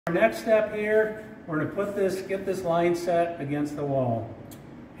Our next step here, we're going to get this line set against the wall.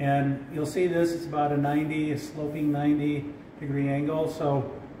 And you'll see this, it's about a sloping 90-degree angle.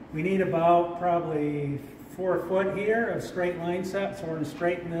 So we need about probably 4 foot here of straight line set. So we're going to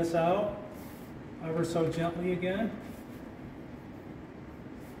straighten this out ever so gently again.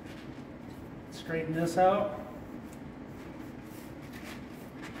 Straighten this out.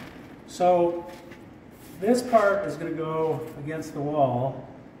 So this part is going to go against the wall.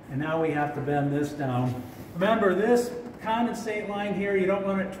 And now we have to bend this down. Remember, this condensate line here, you don't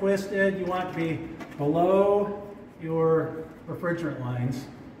want it twisted. You want it to be below your refrigerant lines,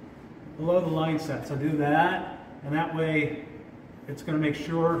 below the line set. So do that, and that way it's going to make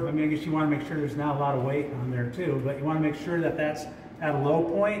sure, I guess you want to make sure there's not a lot of weight on there too, but you want to make sure that that's at a low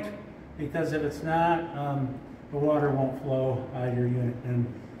point, because if it's not, the water won't flow out of your unit. And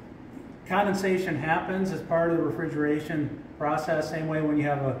condensation happens as part of the refrigeration process. Same way when you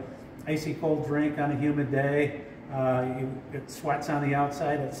have a icy cold drink on a humid day, it sweats on the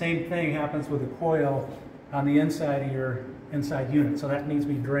outside. That same thing happens with a coil on the inside of your inside unit. So that needs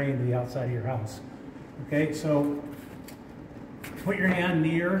to be drained to the outside of your house. Okay, so put your hand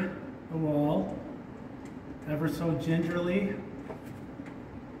near the wall, ever so gingerly.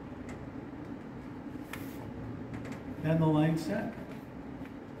 Bend the line set.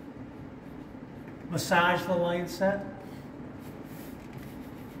 Massage the line set.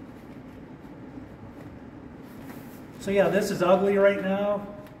 So yeah, this is ugly right now.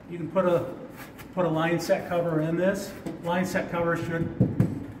 You can put a line set cover in this. Line set cover should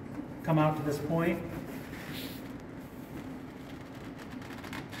come out to this point.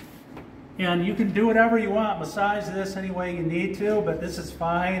 And you can do whatever you want. Massage this any way you need to, but this is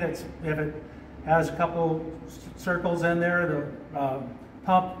fine. If it has a couple circles in there, the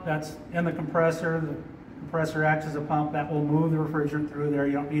pump that's in the compressor acts as a pump that will move the refrigerant through there.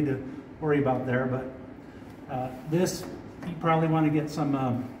 You don't need to worry about there, but this, you probably want to get some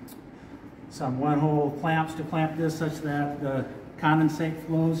one-hole clamps to clamp this such that the condensate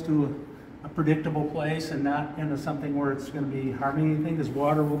flows to a predictable place and not into something where it's going to be harming anything, because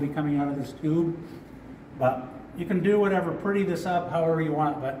water will be coming out of this tube. But you can do whatever, pretty this up however you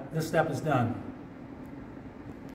want, but this step is done.